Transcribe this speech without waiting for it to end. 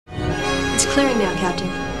Clearing now, Captain.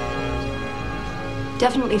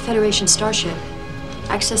 Definitely Federation starship.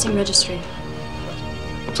 Accessing registry.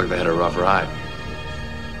 Looks like they had a rough ride.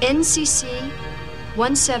 NCC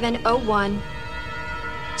 1701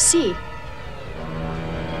 C.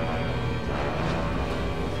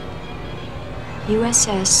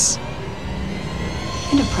 USS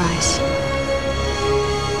Enterprise.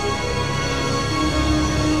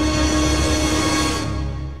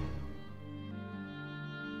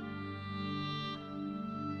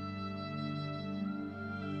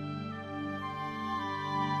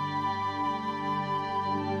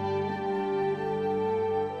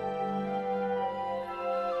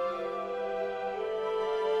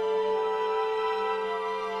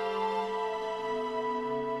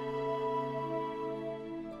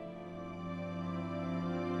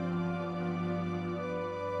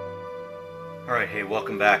 Alright, hey,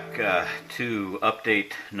 welcome back to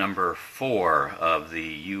update number 4 of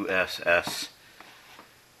the USS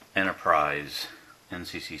Enterprise,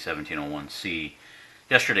 NCC 1701C,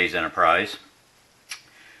 yesterday's Enterprise.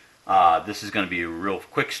 This is going to be a real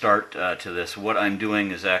quick start to this. What I'm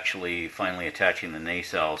doing is actually finally attaching the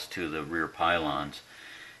nacelles to the rear pylons.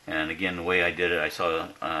 And again, the way I did it, I saw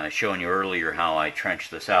showing you earlier how I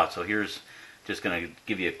trenched this out. So here's just going to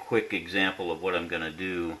give you a quick example of what I'm going to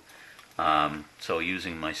do. So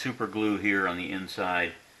using my super glue here on the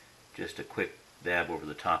inside, just a quick dab over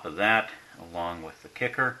the top of that, along with the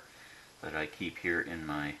kicker that I keep here in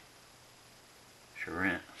my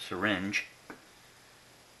syringe,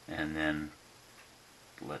 and then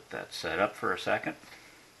let that set up for a second.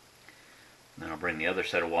 Then I'll bring the other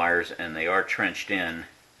set of wires, and they are trenched in.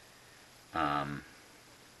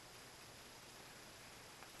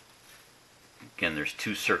 Again, there's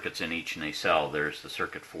 2 circuits in each nacelle. There's the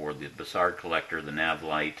circuit for the Bassard collector, the nav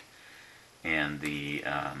light, and the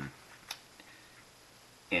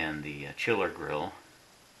chiller grill,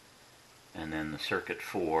 and then the circuit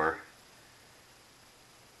for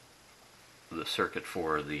the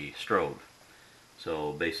strobe.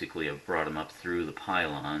 So basically, I've brought them up through the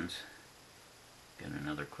pylons. Again,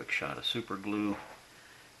 another quick shot of super glue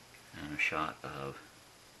and a shot of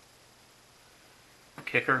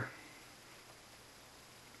kicker.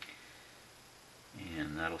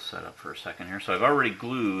 And that'll set up for a second here. So I've already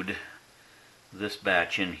glued this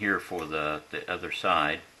batch in here for the other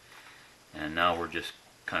side. And now we're just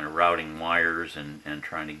kind of routing wires and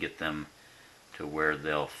trying to get them to where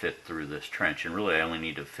they'll fit through this trench. And really I only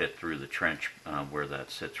need to fit through the trench where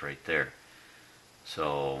that sits right there.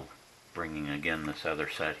 So bringing again this other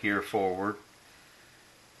set here forward.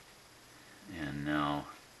 And now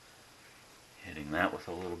hitting that with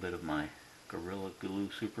a little bit of my Gorilla Glue,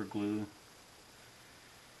 super glue.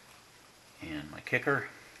 And my kicker.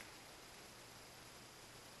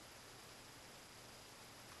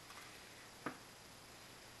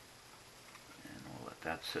 And we'll let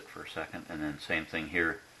that sit for a second. And then same thing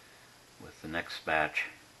here with the next batch.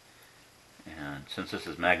 And since this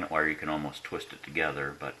is magnet wire, you can almost twist it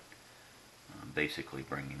together, but basically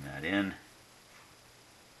bringing that in.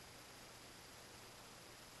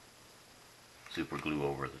 Super glue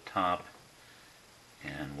over the top.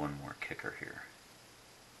 And one more kicker here.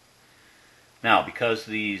 Now, because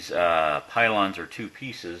these pylons are 2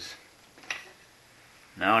 pieces,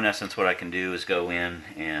 now in essence what I can do is go in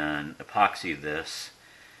and epoxy this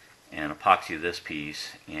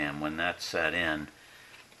piece, and when that's set in,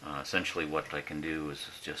 essentially what I can do is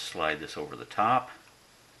just slide this over the top,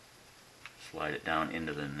 slide it down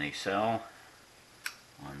into the nacelle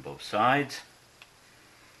on both sides,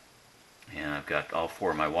 and I've got all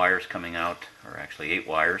 4 of my wires coming out, or actually 8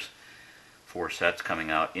 wires. 4 sets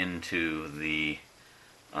coming out into the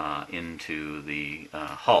hull,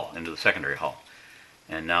 into the secondary hull.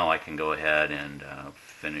 And now I can go ahead and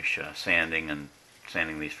finish sanding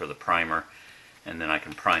these for the primer, and then I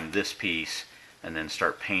can prime this piece and then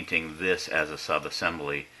start painting this as a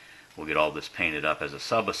sub-assembly. We'll get all this painted up as a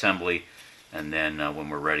sub-assembly, and then when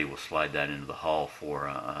we're ready we'll slide that into the hull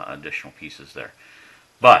for additional pieces there.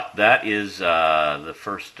 But that is the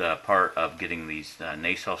first part of getting these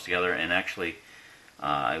nacelles together, and actually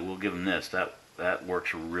I will give them this. That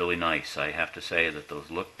works really nice. I have to say that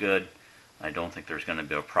those look good. I don't think there's going to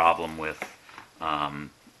be a problem with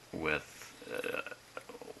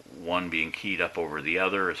one being keyed up over the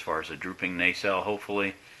other as far as a drooping nacelle,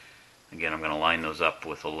 hopefully. Again, I'm going to line those up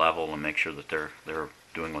with a level and make sure that they're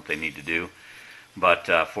doing what they need to do.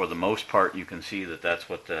 But for the most part, you can see that that's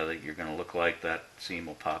what you're going to look like. That seam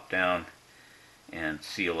will pop down and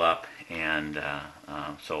seal up. And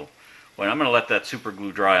so I'm going to let that super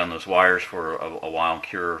glue dry on those wires for a while and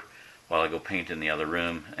cure while I go paint in the other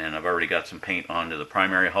room. And I've already got some paint onto the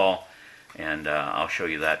primary hull. And I'll show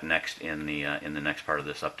you that next in the next part of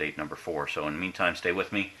this update number 4. So in the meantime, stay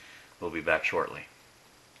with me. We'll be back shortly.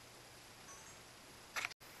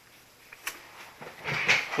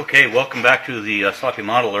 Okay, welcome back to the Sloppy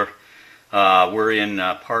Modeler. We're in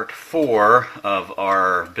part 4 of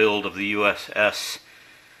our build of the USS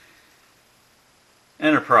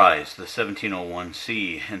Enterprise, the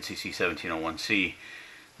 1701C, NCC 1701C.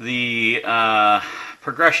 The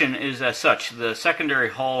progression is as such. The secondary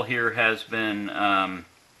hull here has been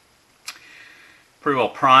pretty well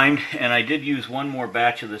primed, and I did use one more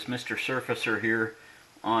batch of this Mr. Surfacer here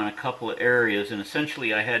on a couple of areas, and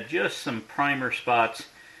essentially I had just some primer spots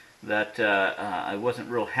that I wasn't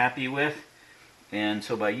real happy with, and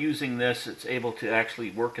so by using this it's able to actually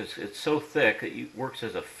work as, it's so thick that it works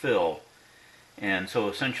as a fill. And so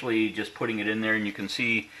essentially just putting it in there, and you can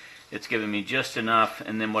see it's giving me just enough,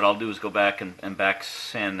 and then what I'll do is go back and back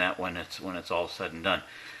sand that when it's all said and done.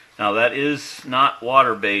 Now that is not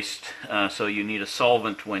water based, so you need a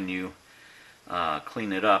solvent when you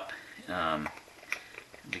clean it up,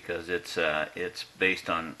 because it's based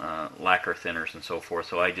on lacquer thinners and so forth.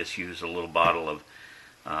 So I just use a little bottle of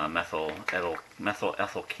methyl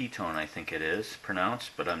ethyl ketone, I think it is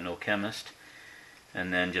pronounced, but I'm no chemist.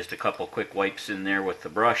 And then just a couple quick wipes in there with the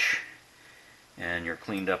brush, and you're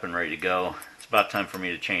cleaned up and ready to go. It's about time for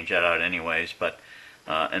me to change that out anyways, but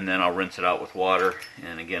and then I'll rinse it out with water.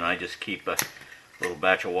 And again, I just keep a little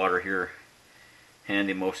batch of water here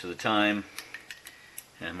handy most of the time,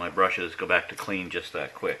 and my brushes go back to clean just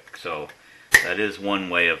that quick. So that is one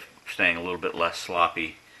way of staying a little bit less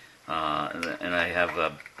sloppy. And I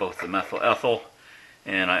have both the methyl ethyl,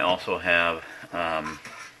 and I also have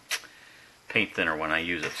paint thinner when I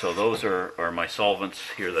use it. So those are my solvents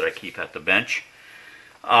here that I keep at the bench.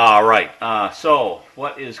 Alright, so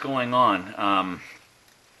what is going on?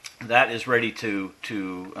 That is ready to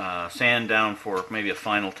sand down for maybe a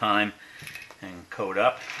final time and coat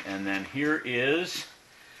up. And then here is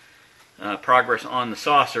progress on the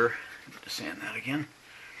saucer. To sand that again.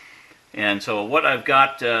 And so what I've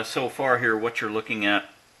got so far here, what you're looking at,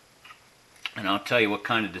 and I'll tell you what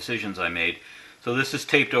kind of decisions I made. So this is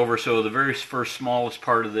taped over, so the very first smallest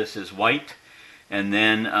part of this is white, and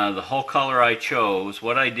then the hull color I chose,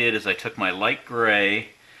 what I did is I took my light gray,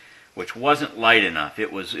 which wasn't light enough.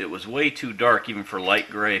 It was way too dark even for light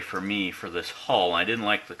gray for me for this hull. I didn't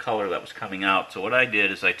like the color that was coming out, so what I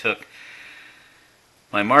did is I took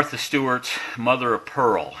my Martha Stewart's Mother of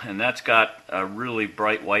Pearl, and that's got a really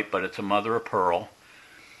bright white, but it's a Mother of Pearl.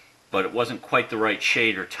 But it wasn't quite the right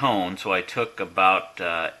shade or tone, so I took about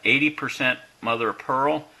 80% Mother of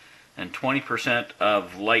Pearl and 20%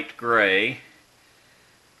 of light gray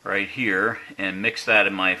right here, and mixed that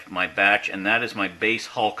in my batch, and that is my base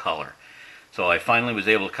hull color. So I finally was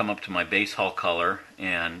able to come up to my base hull color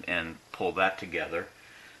and pull that together.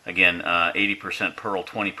 Again, 80% pearl,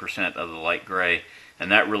 20% of the light gray,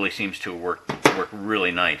 and that really seems to work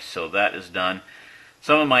really nice. So that is done.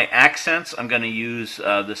 Some of my accents, I'm going to use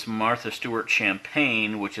this Martha Stewart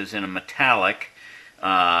Champagne, which is in a metallic,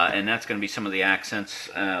 and that's going to be some of the accents,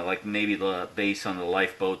 like maybe the base on the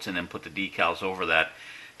lifeboats, and then put the decals over that,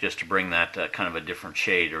 just to bring that kind of a different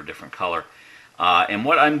shade or different color. And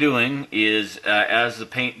what I'm doing is, as the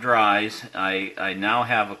paint dries, I now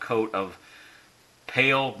have a coat of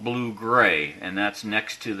pale blue gray, and that's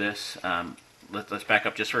next to this. Let's back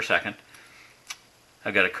up just for a second.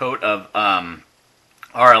 I've got a coat of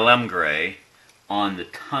RLM gray on the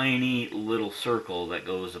tiny little circle that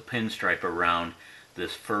goes a pinstripe around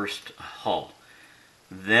this first hull.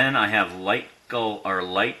 Then I have light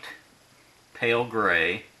pale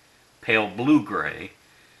gray, pale blue gray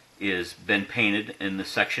is been painted in the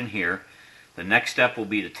section here. The next step will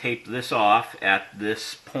be to tape this off at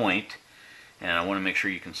this point, and I want to make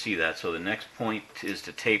sure you can see that. So the next point is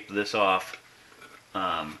to tape this off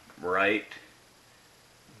right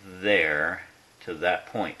there to that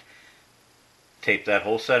point. Tape that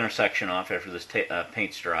whole center section off after this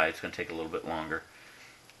paint's dry. It's going to take a little bit longer.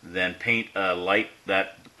 Then paint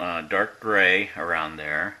that dark gray around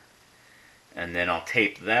there, and then I'll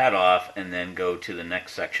tape that off and then go to the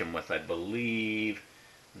next section with, I believe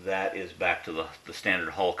that is back to the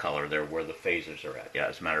standard hull color there where the phasers are at. Yeah,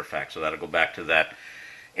 as a matter of fact, so that'll go back to that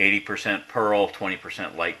 80% pearl,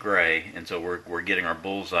 20% light gray, and so we're getting our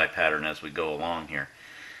bullseye pattern as we go along here.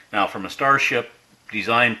 Now from a Starship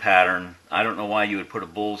design pattern, I don't know why you would put a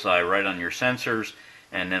bullseye right on your sensors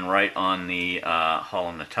and then right on the hull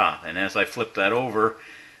on the top. And as I flip that over,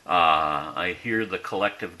 I hear the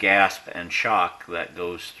collective gasp and shock that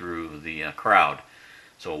goes through the crowd.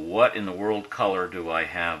 So what in the world color do I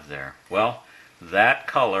have there? Well, that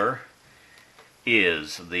color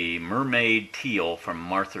is the Mermaid Teal from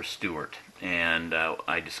Martha Stewart. And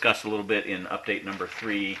I discussed a little bit in update number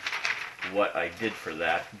 3 what I did for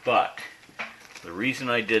that, but the reason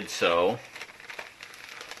I did so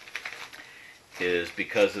is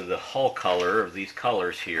because of the hull color of these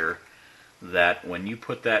colors here, that when you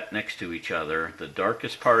put that next to each other, the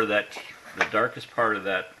darkest part of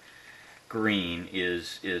that green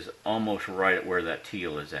is almost right at where that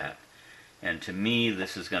teal is at. And to me,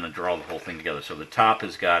 this is going to draw the whole thing together. So the top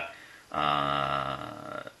has got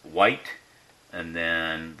white, and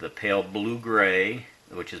then the pale blue-gray,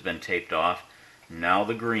 which has been taped off. Now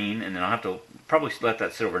the green, and then I'll have to probably let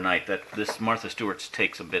that sit overnight. This Martha Stewart's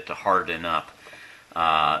takes a bit to harden up.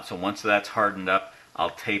 So once that's hardened up, I'll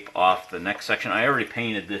tape off the next section. I already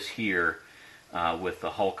painted this here with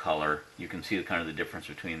the hull color. You can see kind of the difference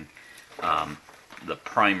between the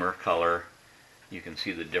primer color. You can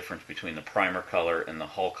see the difference between the primer color and the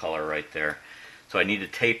hull color right there. So I need to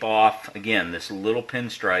tape off, again, this little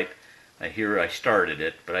pinstripe. Here I started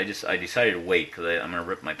it, but I decided to wait because I'm going to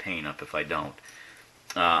rip my paint up if I don't.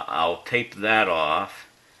 I'll tape that off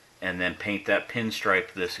and then paint that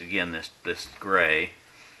pinstripe, this gray,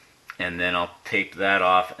 and then I'll tape that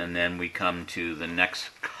off, and then we come to the next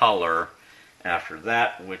color after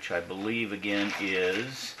that, which I believe again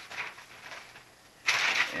is,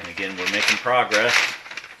 and again we're making progress,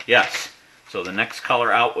 yes, so the next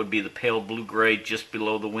color out would be the pale blue-gray just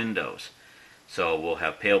below the windows. So we'll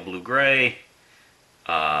have pale blue-gray,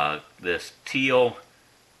 this teal,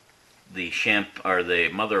 the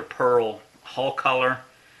mother of pearl hull color,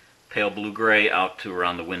 pale blue-gray out to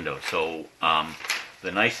around the window. So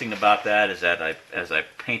the nice thing about that is that as I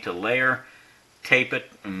paint a layer, tape it,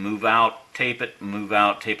 and move out, tape it, move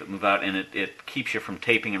out, tape it, move out, and it keeps you from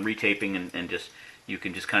taping and retaping, and just you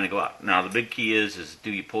can just kind of go out. Now the big key is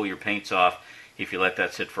do you pull your paints off if you let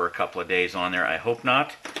that sit for a couple of days on there? I hope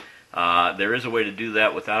not. There is a way to do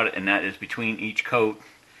that without it, and that is between each coat.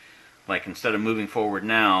 Like instead of moving forward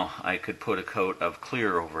now, I could put a coat of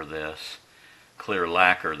clear over this, clear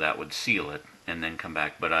lacquer that would seal it, and then come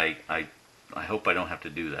back. But I hope I don't have to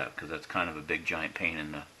do that, because that's kind of a big giant pain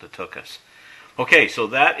in the tuchus. Okay, so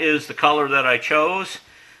that is the color that I chose.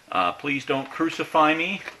 Please don't crucify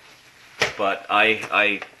me, but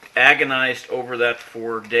I agonized over that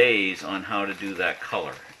for days on how to do that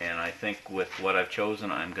color. And I think with what I've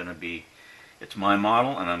chosen, it's my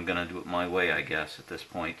model, and I'm going to do it my way, I guess, at this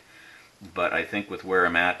point. But I think with where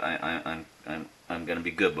I'm at, I'm going to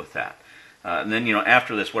be good with that. And then,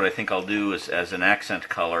 after this, what I think I'll do is, as an accent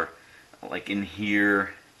color, like in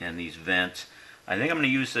here and these vents, I think I'm going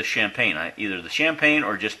to use the champagne. Either the champagne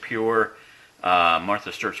or just pure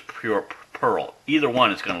Martha Stewart's pure pearl. Either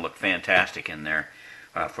one is going to look fantastic in there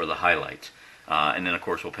for the highlights. And then, of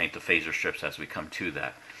course, we'll paint the phaser strips as we come to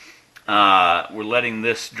that. We're letting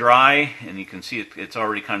this dry, and you can see it's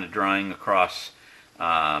already kind of drying across.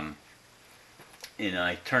 And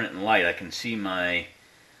I turn it in light, I can see my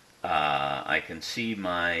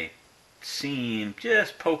seam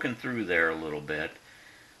just poking through there a little bit.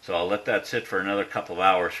 So I'll let that sit for another couple of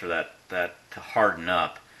hours for that to harden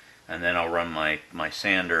up, and then I'll run my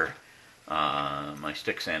sander, my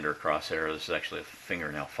stick sander across there. This is actually a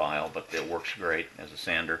fingernail file, but it works great as a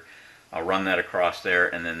sander. I'll run that across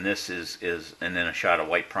there, and then this is and then a shot of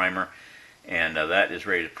white primer, and that is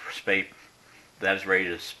ready to spray. That is ready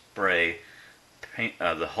to spray paint,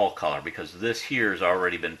 the hull color, because this here has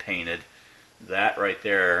already been painted. That right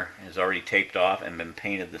there is already taped off and been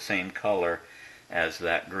painted the same color as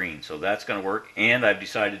that green. So that's going to work. And I've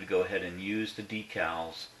decided to go ahead and use the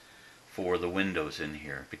decals for the windows in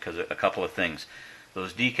here, because a couple of things.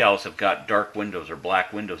 Those decals have got dark windows or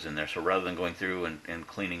black windows in there, so rather than going through and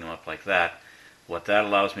cleaning them up like that, what that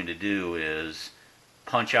allows me to do is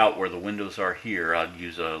punch out where the windows are here. I'll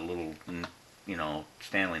use a little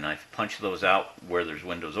Stanley knife, punch those out where there's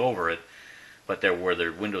windows over it, but where the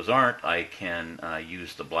windows aren't, I can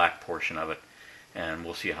use the black portion of it, and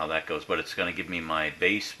we'll see how that goes. But it's going to give me my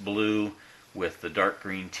base blue with the dark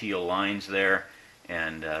green teal lines there,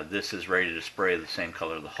 and this is ready to spray the same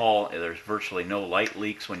color of the hull. There's virtually no light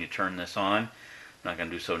leaks when you turn this on. I'm not going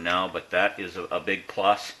to do so now, but that is a big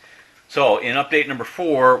plus. So in update number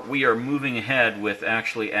 4, we are moving ahead with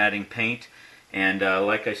actually adding paint. And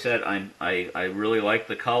like I said, I really like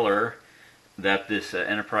the color that this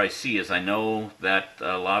Enterprise C is. I know that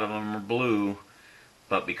a lot of them are blue,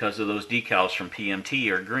 but because of those decals from PMT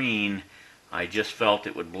are green, I just felt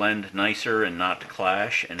it would blend nicer and not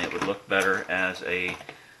clash, and it would look better as a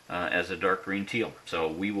dark green teal. So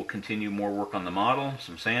we will continue more work on the model,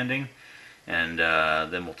 some sanding, and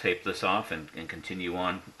then we'll tape this off and continue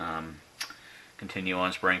on continue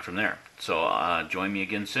on spraying from there. So join me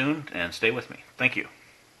again soon and stay with me. Thank you.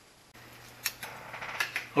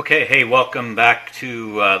 Okay, hey, welcome back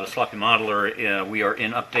to the Sloppy Modeler. We are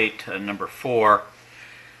in update number 4. I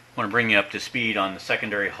want to bring you up to speed on the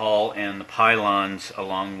secondary hull and the pylons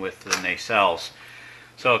along with the nacelles.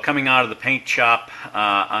 So coming out of the paint shop,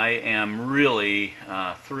 I am really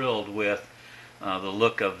thrilled with the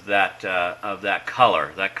look of that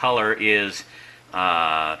color. That color is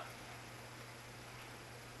 15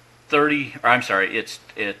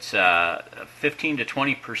 to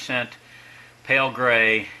 20% pale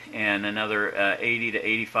gray and another 80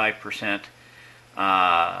 to 85%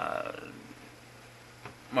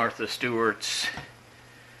 Martha Stewart's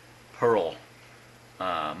pearl,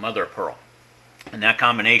 mother of pearl. And that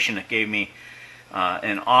combination gave me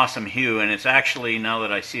an awesome hue, and it's actually, now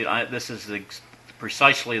that I see it, this is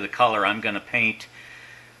precisely the color I'm going to paint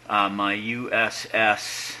my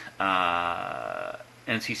USS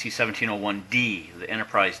NCC 1701D, the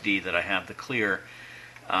Enterprise D that I have, the clear,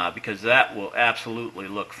 because that will absolutely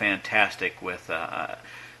look fantastic with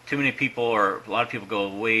too many people, or a lot of people go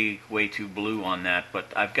way too blue on that, but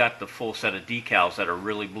I've got the full set of decals that are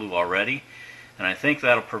really blue already, and I think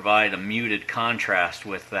that'll provide a muted contrast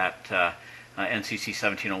with that NCC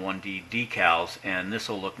 1701D decals, and this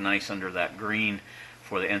will look nice under that green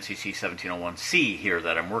for the NCC 1701C here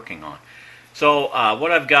that I'm working on. So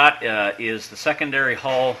what I've got is the secondary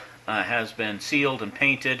hull has been sealed and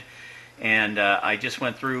painted, and I just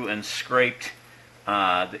went through and scraped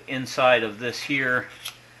the inside of this here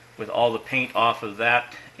with all the paint off of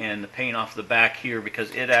that and the paint off the back here,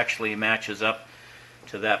 because it actually matches up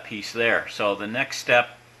to that piece there. So the next step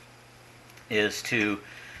is to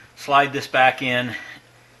slide this back in,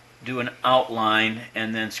 do an outline,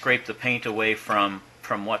 and then scrape the paint away from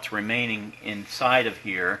what's remaining inside of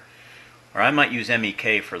here. Or I might use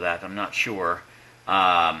MEK for that, I'm not sure.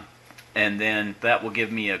 And then that will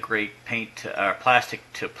give me a great paint plastic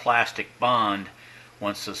to plastic bond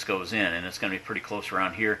once this goes in, and it's going to be pretty close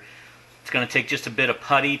around here. It's going to take just a bit of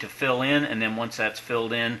putty to fill in, and then once that's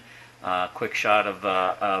filled in, quick shot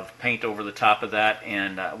of paint over the top of that,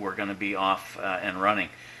 and we're going to be off and running.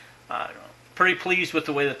 Pretty pleased with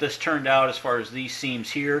the way that this turned out as far as these seams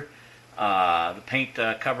here. The paint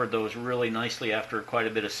covered those really nicely after quite a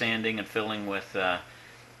bit of sanding and filling with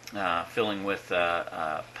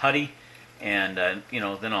putty, and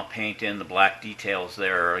then I'll paint in the black details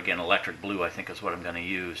there. Again, electric blue I think is what I'm going to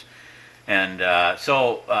use. And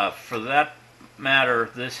so for that matter,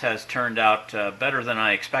 this has turned out better than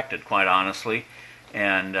I expected, quite honestly,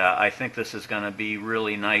 and I think this is going to be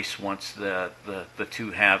really nice once the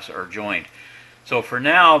two halves are joined. So for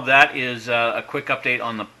now, that is a quick update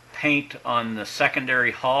on the paint on the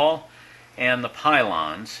secondary hull and the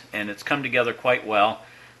pylons, and it's come together quite well.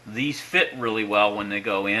 These fit really well when they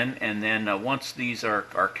go in, and then once these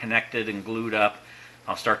are connected and glued up,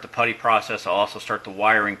 I'll start the putty process. I'll also start the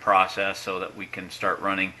wiring process so that we can start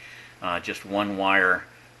running just one wire,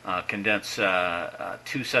 condense 2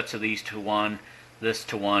 sets of these to one, this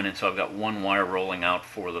to one, and so I've got one wire rolling out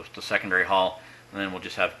for the secondary hull, and then we'll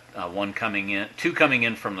just have two coming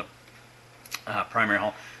in from the primary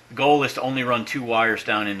hull. The goal is to only run 2 wires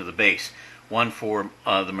down into the base, one for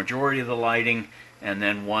the majority of the lighting, and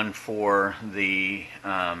then one for the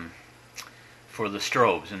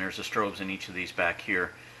strobes, and there's the strobes in each of these back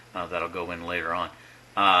here that'll go in later on.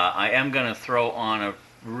 I am going to throw on a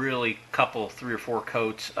really 3 or 4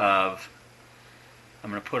 coats of, I'm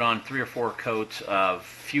going to put on 3 or 4 coats of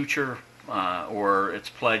Future, or it's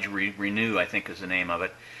Pledge Renew I think is the name of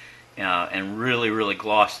it, and really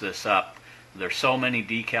gloss this up. There's so many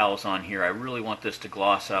decals on here, I really want this to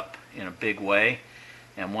gloss up in a big way,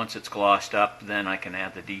 and once it's glossed up, then I can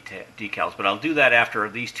add the decals. But I'll do that after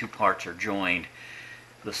these 2 parts are joined.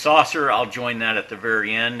 The saucer, I'll join that at the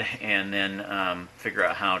very end, and then figure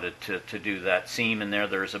out how to do that seam in there.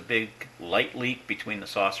 There's a big light leak between the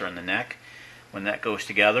saucer and the neck when that goes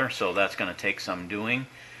together, so that's going to take some doing.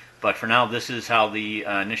 But for now, this is how the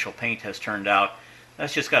initial paint has turned out.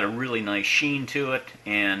 That's just got a really nice sheen to it,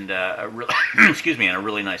 and excuse me, and a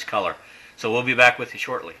really nice color. So we'll be back with you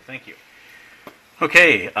shortly. Thank you.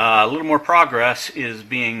 Okay, a little more progress is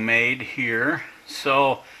being made here.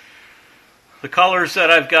 So the colors that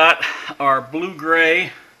I've got are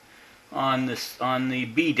blue-gray on the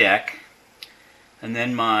B deck, and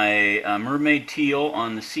then my mermaid teal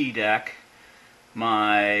on the C deck,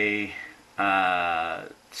 my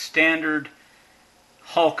standard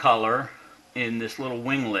hull color in this little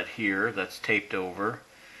winglet here that's taped over,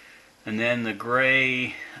 and then the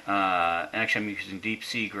gray, actually I'm using deep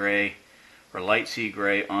sea gray or light sea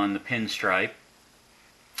gray on the pinstripe.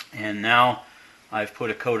 And now I've put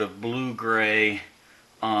a coat of blue-gray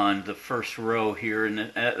on the first row here,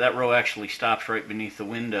 and that row actually stops right beneath the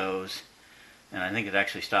windows, and I think it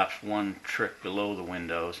actually stops one trick below the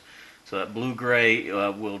windows. So that blue-gray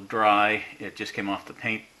will dry. It just came off the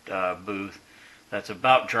paint booth. That's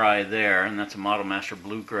about dry there, and that's a Model Master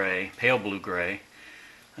blue-gray, pale blue-gray.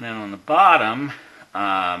 And then on the bottom,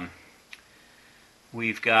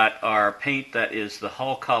 we've got our paint that is the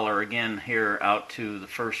hull color again here out to the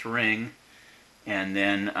first ring, and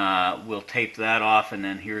then we'll tape that off, and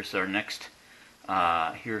then here's our next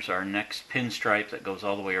pinstripe that goes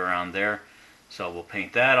all the way around there. So we'll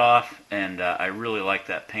paint that off, and I really like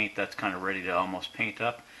that paint. That's kind of ready to almost paint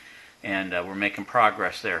up, and we're making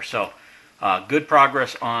progress there. So good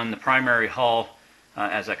progress on the primary hull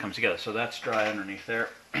as that comes together. So that's dry underneath there.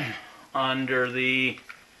 Under the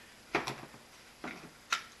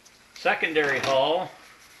secondary hull,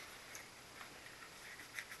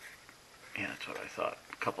 yeah, that's what I thought.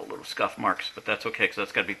 A couple little scuff marks, but that's okay because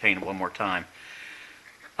that's got to be painted one more time.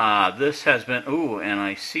 This has been, ooh, and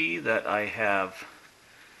I see that I have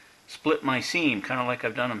split my seam, kind of like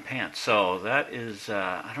I've done in pants. So that is,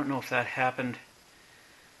 I don't know if that happened.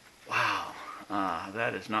 Wow,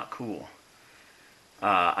 that is not cool.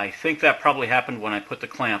 I think that probably happened when I put the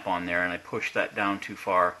clamp on there and I pushed that down too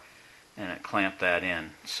far and it clamped that in.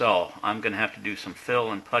 So I'm going to have to do some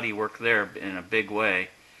fill and putty work there in a big way.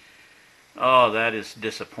 Oh, that is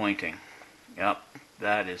disappointing. Yep,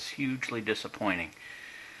 that is hugely disappointing.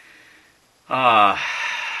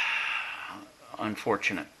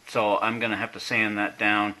 Unfortunate. So I'm going to have to sand that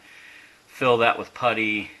down, fill that with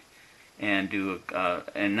putty, and do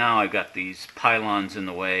and now I've got these pylons in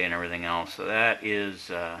the way and everything else. So that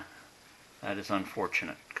is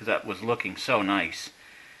unfortunate because that was looking so nice,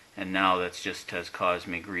 and now that's just has caused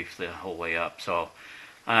me grief the whole way up. So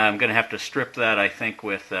I'm going to have to strip that, I think,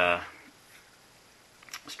 with a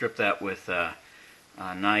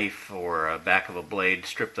knife or a back of a blade.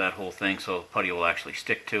 Strip that whole thing so the putty will actually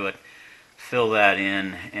stick to it. Fill that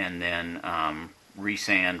in, and then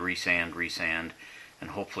resand, and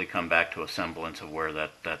hopefully come back to a semblance of where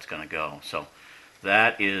that's going to go. So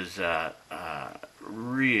that is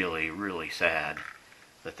really, really sad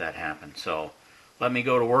that happened. So let me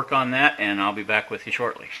go to work on that, and I'll be back with you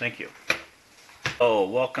shortly. Thank you. Oh,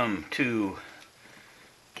 welcome to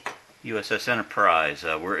USS Enterprise.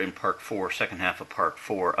 We're in Part 4, second half of Part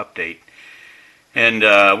 4 update, and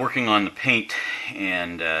working on the paint.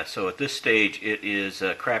 And so at this stage, it is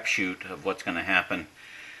a crapshoot of what's going to happen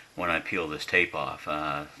when I peel this tape off.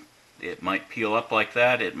 It might peel up like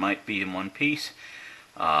that. It might be in one piece.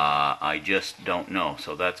 I just don't know.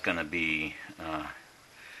 So that's going to be a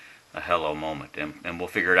hello moment, and we'll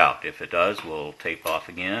figure it out. If it does, we'll tape off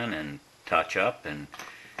again and touch up and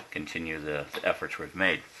continue the efforts we've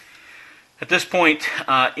made. At this point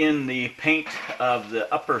in the paint of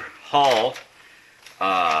the upper hull,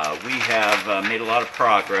 we have made a lot of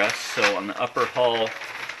progress. So on the upper hull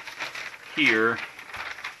here,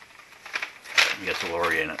 I guess we'll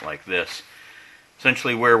orient it like this.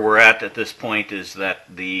 Essentially where we're at this point is that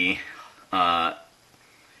the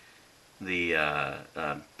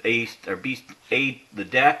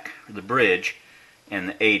deck, the bridge, and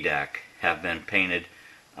the A deck have been painted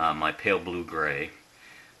my pale blue-gray.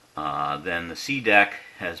 Then the C deck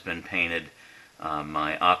has been painted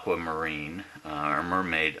my aquamarine, or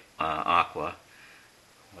mermaid aqua.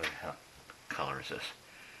 What color is this?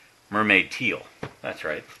 Mermaid teal. That's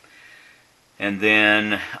right. And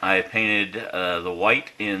then I painted the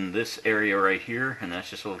white in this area right here, and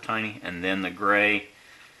that's just a little tiny. And then the gray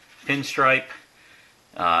pinstripe,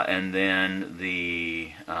 and then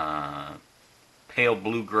the pale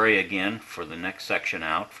blue-gray again for the next section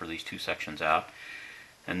out, for these two sections out.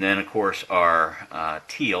 And then, of course, our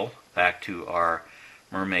teal, back to our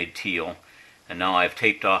mermaid teal. And now I've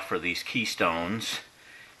taped off for these keystones.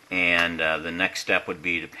 And the next step would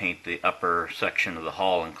be to paint the upper section of the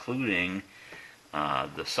hull, including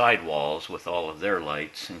the sidewalls with all of their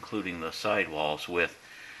lights, including the sidewalls with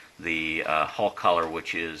the hull color,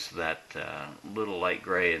 which is that little light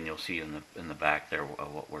gray, and you'll see in the back there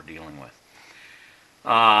what we're dealing with.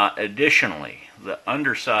 Additionally, the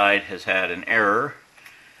underside has had an error,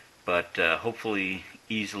 but hopefully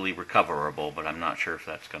easily recoverable, but I'm not sure if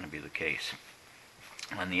that's going to be the case.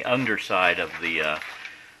 On the underside of the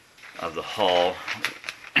hull,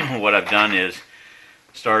 what I've done is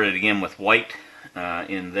started again with white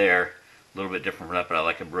in there, a little bit different from that, but I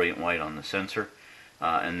like a brilliant white on the sensor.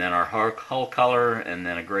 And then our hull color, and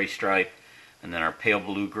then a gray stripe, and then our pale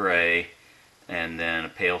blue-gray, and then a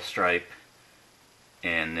pale stripe,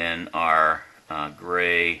 and then our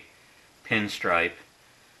gray pinstripe,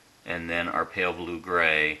 and then our pale blue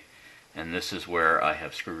gray, and this is where I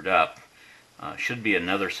have screwed up. Should be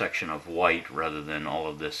another section of white rather than all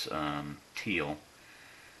of this teal,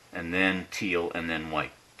 and then teal, and then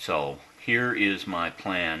white. So here is my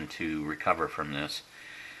plan to recover from this.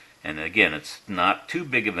 And again, it's not too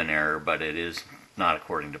big of an error, but it is not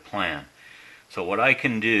according to plan. So what I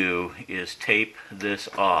can do is tape this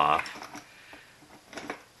off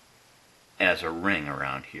as a ring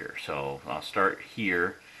around here. So I'll start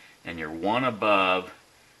here, and you're one above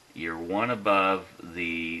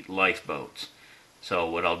the lifeboats. So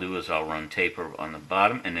what I'll do is I'll run tape on the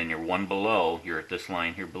bottom, and then you're one below, you're at this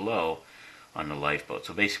line here below on the lifeboat.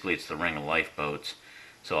 So basically it's the ring of lifeboats.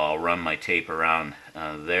 So I'll run my tape around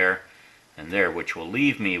there and there, which will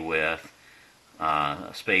leave me with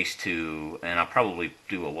a space to, and I'll probably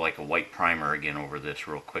do like a white primer again over this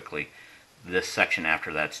real quickly. This section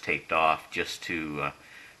after that's taped off, just to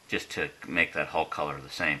make that hull color the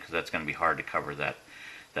same, because that's going to be hard to cover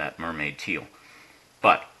that mermaid teal.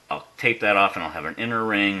 But I'll tape that off, and I'll have an inner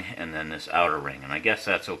ring and then this outer ring, and I guess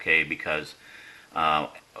that's okay because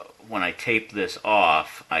when I tape this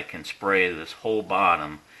off, I can spray this whole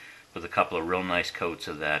bottom with a couple of real nice coats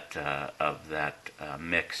of that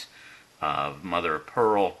mix of mother of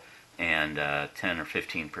pearl and 10 or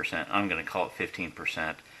 15%. I'm going to call it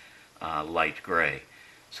 15% light gray.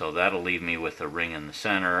 So that'll leave me with a ring in the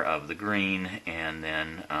center of the green, and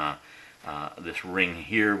then this ring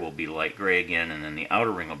here will be light gray again, and then the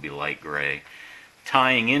outer ring will be light gray,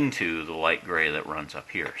 tying into the light gray that runs up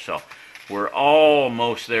here. So we're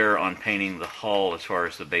almost there on painting the hull as far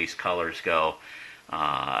as the base colors go,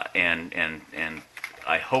 and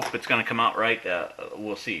I hope it's going to come out right.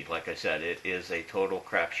 We'll see. Like I said, it is a total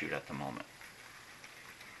crapshoot at the moment.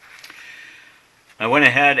 I went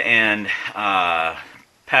ahead and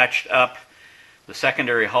patched up the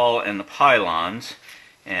secondary hull and the pylons,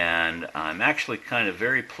 and I'm actually kind of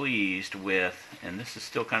very pleased with, and this is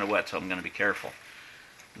still kind of wet, so I'm going to be careful.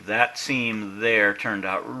 That seam there turned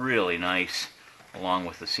out really nice, along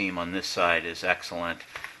with the seam on this side is excellent.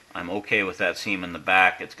 I'm okay with that seam in the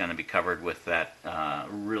back. It's going to be covered with that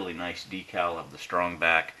really nice decal of the strong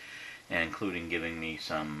back, including giving me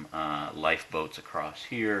some lifeboats across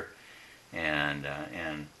here, and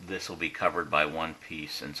this will be covered by one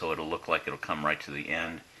piece, and so it'll look like it'll come right to the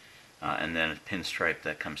end, and then a pinstripe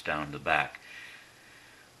that comes down the back.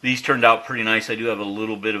 These turned out pretty nice. I do have a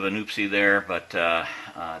little bit of an oopsie there, but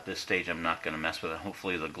at this stage I'm not going to mess with it.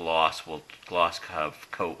 Hopefully the gloss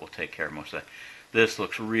coat will take care of most of that. This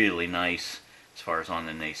looks really nice as far as on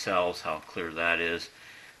the nacelles, how clear that is.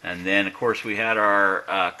 And then of course we had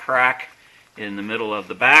our crack in the middle of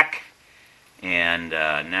the back, and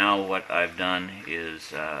now what I've done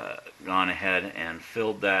is gone ahead and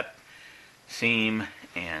filled that seam,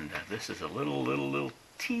 and this is a little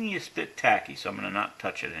teeniest bit tacky, so I'm going to not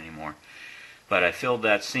touch it anymore. But I filled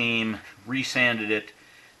that seam, resanded it,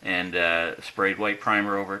 and sprayed white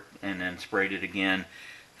primer over it, and then sprayed it again.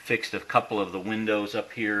 Fixed a couple of the windows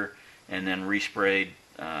up here, and then resprayed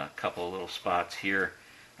a couple of little spots here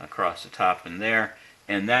across the top and there.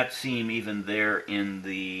 And that seam, even there in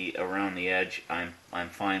the around the edge, I'm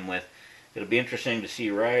fine with. It'll be interesting to see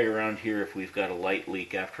right around here if we've got a light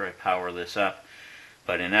leak after I power this up.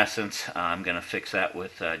 But in essence, I'm going to fix that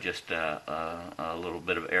with just a little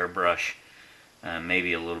bit of airbrush,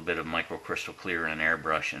 maybe a little bit of microcrystal clear and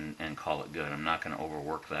airbrush, and call it good. I'm not going to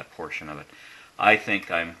overwork that portion of it. I think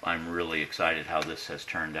I'm really excited how this has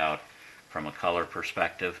turned out from a color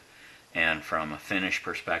perspective and from a finish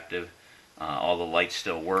perspective. All the lights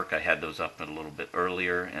still work. I had those up a little bit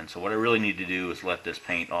earlier, and so what I really need to do is let this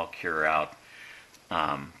paint all cure out,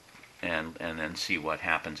 and then see what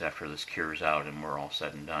happens after this cures out and we're all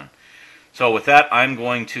said and done. So with that, I'm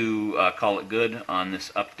going to call it good on this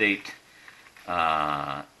update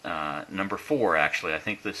number 4, actually. I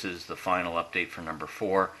think this is the final update for number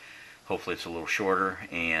 4. Hopefully it's a little shorter,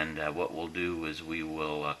 and what we'll do is we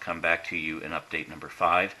will come back to you in update number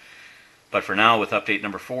 5. But for now, with update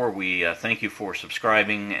number 4, we thank you for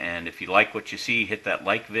subscribing, and if you like what you see, hit that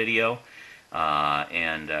like video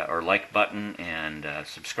or like button, and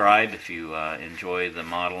subscribe if you enjoy the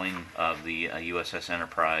modeling of the USS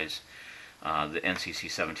Enterprise, the NCC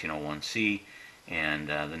 1701C, and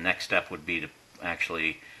the next step would be to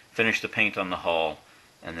actually finish the paint on the hull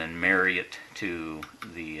and then marry it to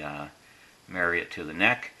the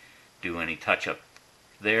neck, do any touch-up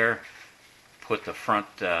there, put the front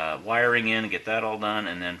wiring in, get that all done,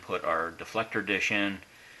 and then put our deflector dish in,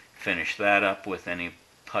 finish that up with any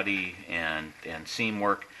putty and seam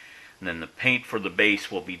work, and then the paint for the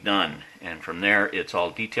base will be done, and from there it's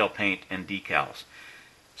all detail paint and decals.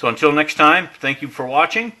 So until next time, thank you for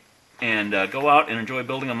watching, and go out and enjoy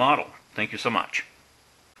building a model. Thank you so much.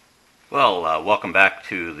 Well, welcome back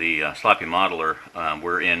to the Sloppy Modeler.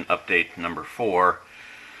 We're in update number 4,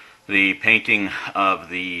 the painting of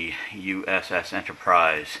the USS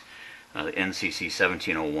Enterprise, the NCC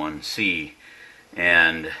 1701C.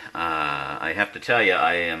 And I have to tell you,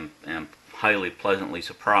 I am highly pleasantly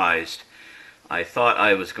surprised. I thought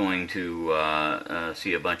I was going to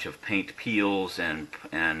see a bunch of paint peels and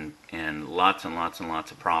lots and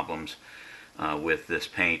lots of problems with this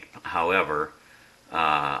paint. However,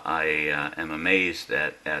 I am amazed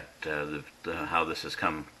at how this has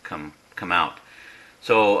come out.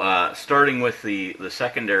 So starting with the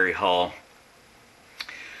secondary hull,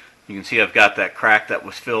 you can see I've got that crack that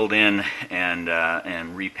was filled in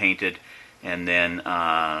and repainted, and then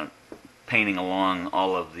painting along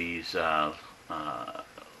all of these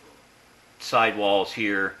sidewalls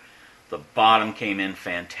here. The bottom came in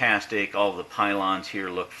fantastic. All of the pylons here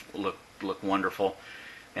look wonderful,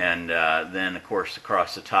 and then of course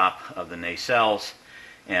across the top of the nacelles.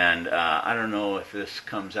 And I don't know if this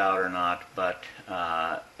comes out or not, but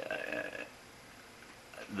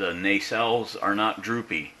the nacelles are not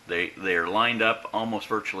droopy. They're lined up almost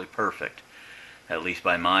virtually perfect, at least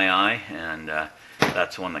by my eye, and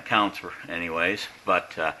that's one that counts for anyways.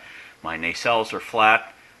 But my nacelles are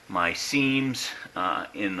flat. My seams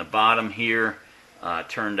in the bottom here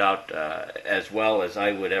turned out as well as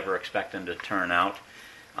I would ever expect them to turn out.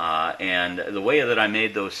 And the way that I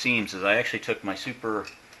made those seams is I actually took my super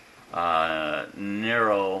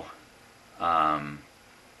narrow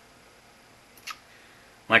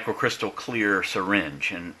microcrystal clear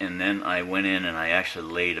syringe, and then I went in and I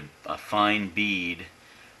actually laid a fine bead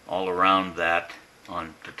all around that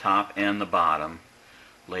on the top and the bottom,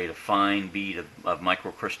 laid a fine bead of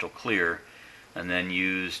microcrystal clear, and then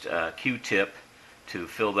used a Q-tip to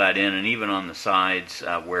fill that in, and even on the sides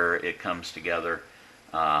where it comes together,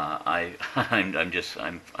 I'm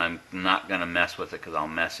not going to mess with it because I'll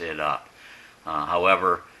mess it up.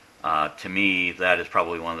 However, to me, that is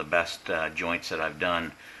probably one of the best joints that I've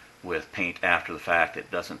done with paint after the fact.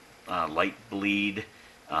 It doesn't light bleed.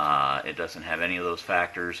 It doesn't have any of those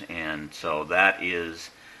factors, and so that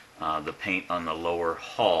is the paint on the lower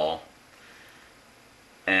hull,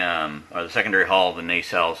 or the secondary hull, the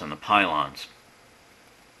nacelles, and the pylons.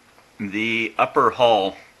 The upper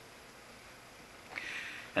hull,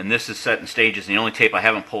 and this is set in stages, and the only tape I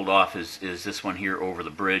haven't pulled off is this one here over the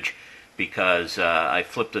bridge, because I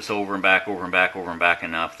flipped this over and back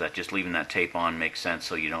enough that just leaving that tape on makes sense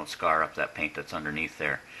so you don't scar up that paint that's underneath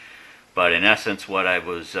there. But in essence, what I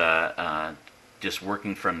was just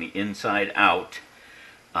working from the inside out,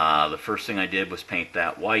 the first thing I did was paint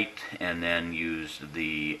that white, and then used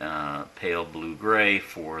the pale blue-gray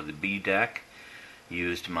for the B deck,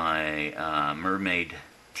 used my mermaid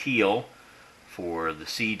teal for the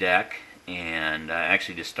C deck, and I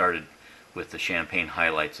actually just started with the champagne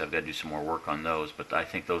highlights. I've got to do some more work on those, but I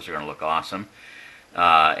think those are going to look awesome.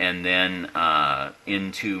 And then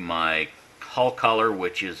into my hull color,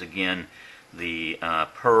 which is again the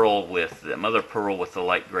pearl with the mother pearl with the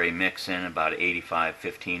light gray mix in, about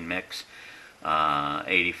 85-15 mix,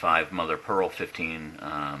 85 mother pearl, 15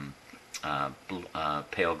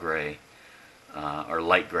 pale gray, or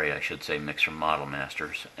light gray I should say, mix from Model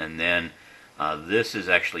Masters. And then this is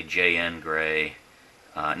actually JN gray.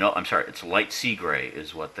 No, I'm sorry, it's light sea gray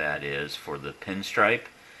is what that is for the pinstripe.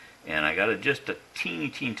 And I got just a teeny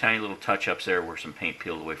tiny little touch-ups there where some paint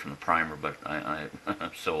peeled away from the primer, but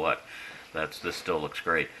so what? This still looks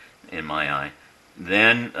great in my eye.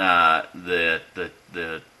 Then the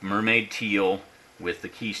mermaid teal with the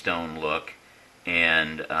keystone look,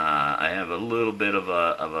 and I have a little bit of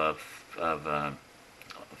a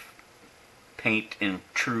paint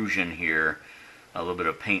intrusion here, a little bit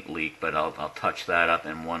of paint leak, but I'll touch that up,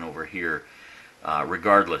 and one over here.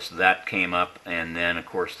 Regardless, that came up, and then of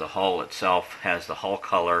course the hull itself has the hull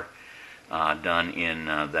color done in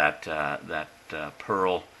that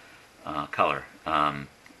pearl color, and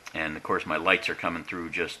of course my lights are coming through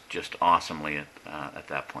just awesomely at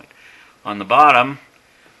that point. On the bottom,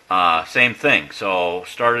 same thing. So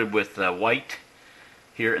started with white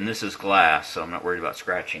here, and this is glass, so I'm not worried about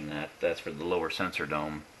scratching that. That's for the lower sensor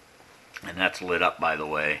dome, and that's lit up, by the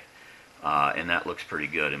way, and that looks pretty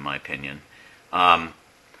good in my opinion.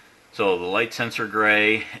 So the light sensor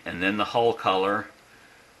gray, and then the hull color,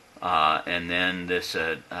 and then this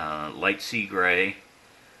light sea gray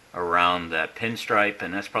around that pinstripe,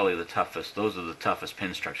 and that's probably the toughest. Those are the toughest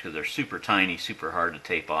pinstripes because they're super tiny, super hard to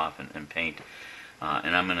tape off and paint.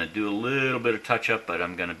 And I'm going to do a little bit of touch-up, but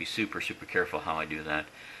I'm going to be super careful how I do that.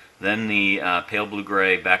 Then the pale blue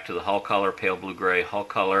gray, back to the hull color, pale blue gray hull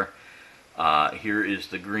color, Here is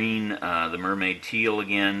the green, the mermaid teal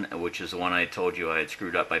again, which is the one I told you I had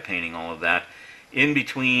screwed up by painting all of that. In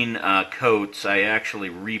between coats, I actually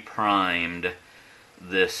reprimed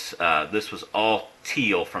this. This was all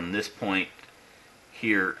teal from this point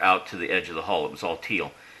here out to the edge of the hull. It was all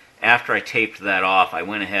teal. After I taped that off, I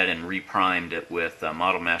went ahead and reprimed it with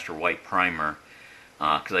Model Master White Primer,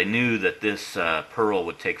 because I knew that this pearl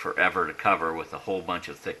would take forever to cover with a whole bunch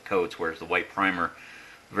of thick coats, whereas the white primer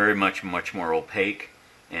very much more opaque,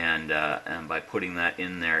 and by putting that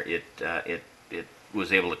in there, it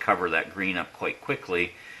was able to cover that green up quite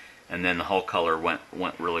quickly, and then the hull color went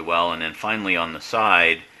really well. And then finally on the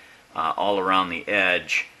side, all around the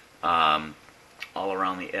edge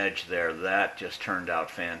there, that just turned out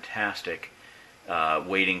fantastic.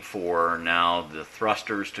 Waiting for now the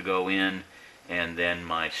thrusters to go in, and then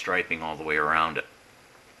my striping all the way around it.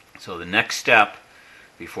 So the next step,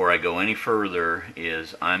 before I go any further,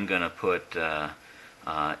 is I'm going to put a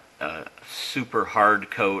super hard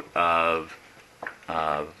coat of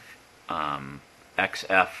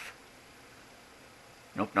XF.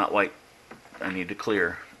 Nope, not white. I need to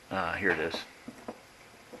clear. Here it is.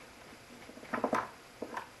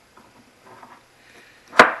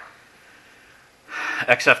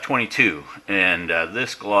 XF22, and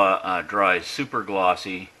this dries super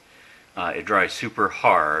glossy. It dries super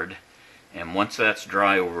hard, and once that's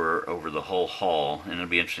dry over the whole hull, and it'll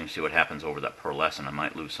be interesting to see what happens over that pearlescent. I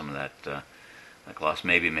might lose some of that gloss,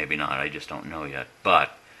 maybe not. I just don't know yet.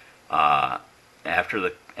 But after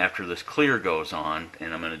this clear goes on,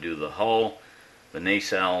 and I'm going to do the hull, the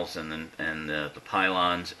nacelles, and the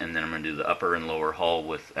pylons, and then I'm going to do the upper and lower hull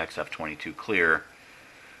with XF22 clear.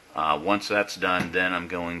 Once that's done, then I'm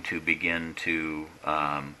going to begin to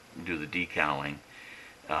do the decaling.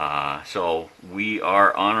 So we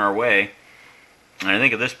are on our way, and I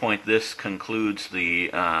think at this point this concludes the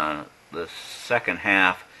second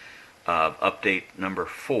half of update number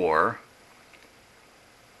 4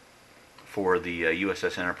 for the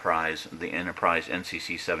USS Enterprise, the Enterprise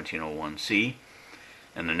NCC 1701C.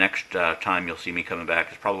 And the next time you'll see me coming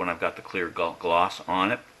back is probably when I've got the clear gloss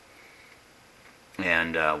on it.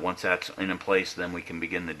 And once that's in place, then we can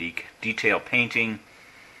begin the detail painting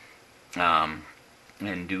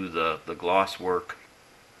and do the gloss work,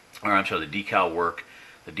 or I'm sorry, the decal work,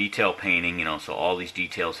 the detail painting. You know, so all these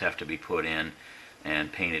details have to be put in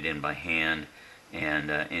and painted in by hand.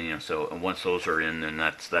 And you know, so once those are in, then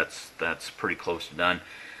that's pretty close to done.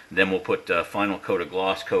 Then we'll put a final coat of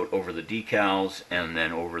gloss coat over the decals, and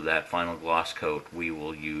then over that final gloss coat, we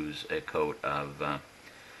will use a coat of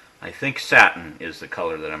I think satin is the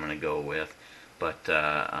color that I'm going to go with, but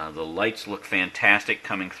the lights look fantastic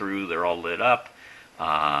coming through. They're all lit up.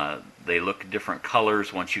 They look different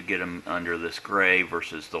colors once you get them under this gray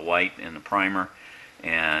versus the white in the primer.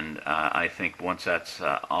 And I think once that's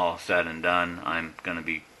all said and done, I'm going to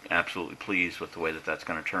be absolutely pleased with the way that that's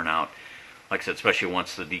going to turn out. Like I said, especially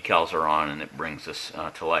once the decals are on and it brings this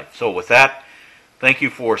to life. So with that, thank you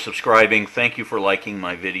for subscribing, thank you for liking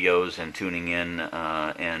my videos and tuning in,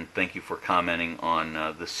 and thank you for commenting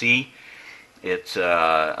on the sea. It's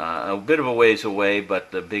a bit of a ways away,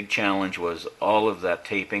 but the big challenge was all of that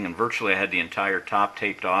taping, and virtually I had the entire top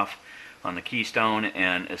taped off on the keystone,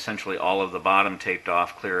 and essentially all of the bottom taped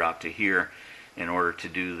off clear out to here in order to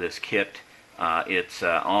do this kit. It's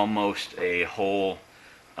almost a whole,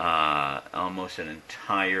 almost an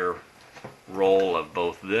entire roll of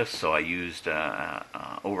both this, so I used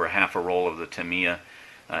over half a roll of the Tamiya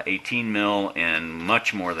 18 mil and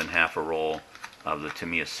much more than half a roll of the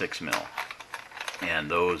Tamiya 6 mil,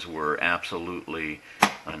 and those were absolutely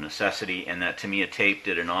a necessity, and that Tamiya tape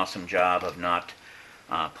did an awesome job of not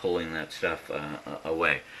pulling that stuff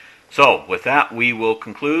away. So with that, we will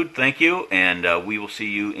conclude. Thank you, and we will see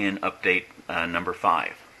you in update number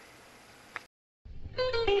 5.